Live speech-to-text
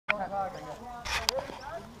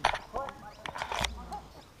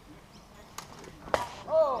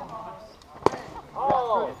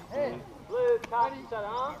Oh! Blue cut, set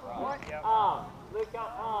arm. Arm. Blue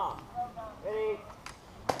cut, arm. Ready?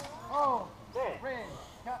 Oh! Set. Red,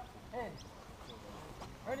 cut, head.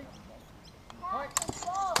 Ready? Point.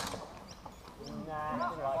 Nah,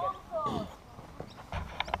 didn't like it.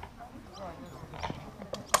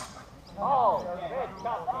 Oh! Red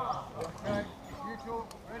cut, arm. Okay, neutral.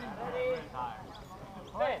 Ready? Ready?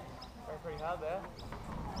 Set. Going pretty hard there.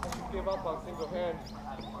 I should give up on single hand.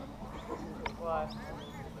 Why?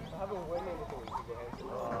 I haven't won anything with single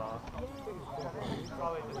hand.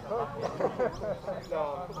 Probably just no.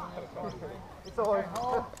 It's always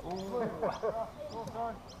hold.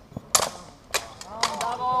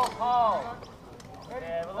 Double hold.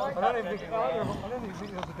 Yeah, well, I don't even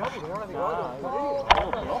think it was a double there. I don't think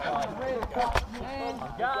And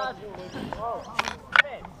guard.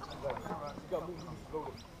 Set.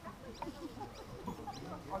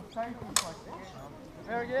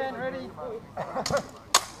 There again, ready?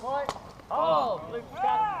 Point. Hold. Blue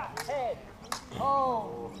cut, head.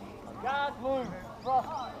 Hold. Guard. Blue. Thrust.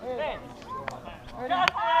 Head. Set. Ready?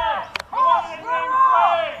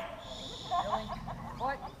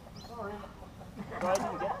 Point. Sorry,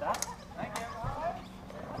 didn't get that.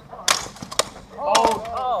 Hold.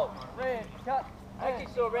 Hold. Red. Cut.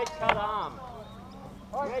 Actually saw red cut arm.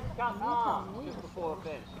 Red cut arm just before a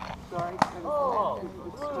fence. Sorry. Oh.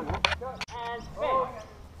 And fence.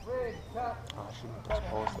 Red. Cut. Oh, I shouldn't touch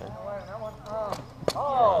pause there. Wait, that one. Arm.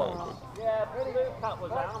 Oh. Yeah, blue cut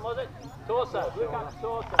was arm, was it? Torso. Blue cut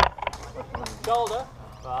torso. Shoulder.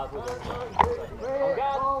 On Red.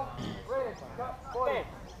 guard. Hold. Red. Cut. Point. Fence.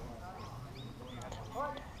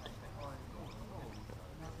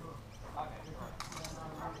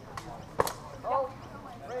 Hold.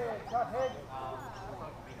 Red. Cut. Head.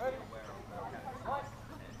 Ready? Point.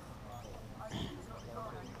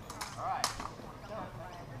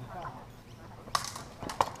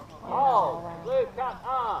 Oh. Blue cut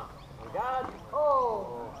arm. On guard.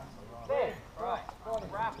 Oh. Fence. Right. You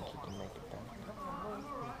can make it done.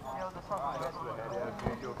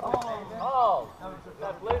 Oh.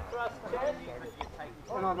 That blue thrust chest.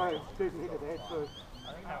 No, it's decent hit at the head first.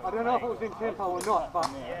 I don't know if it was in tempo or not, but I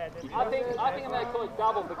think I'm going to call it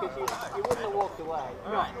double because you wouldn't have walked away.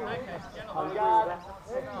 right. On guard.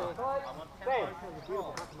 Fence.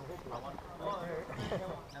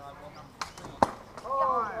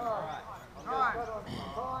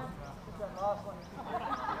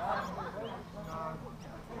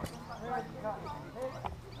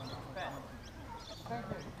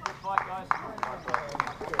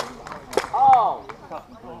 Oh.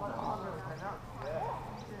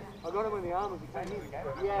 I got him in the arm as he came in.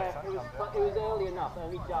 Yeah, it was early enough,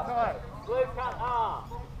 only just. Blue cut arm.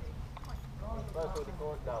 Both with the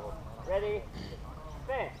course double. Ready?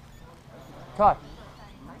 Fence. Cut.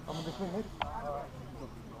 I'm going to swing this.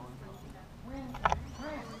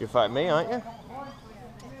 You're fighting me, aren't you?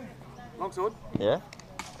 Longsword? Yeah?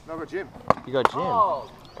 No, I got Jim. You got Jim. Oh.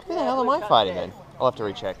 Who the hell am I fighting then? I'll have to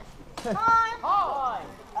recheck. Time.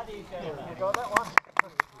 How do you say that? You got that one?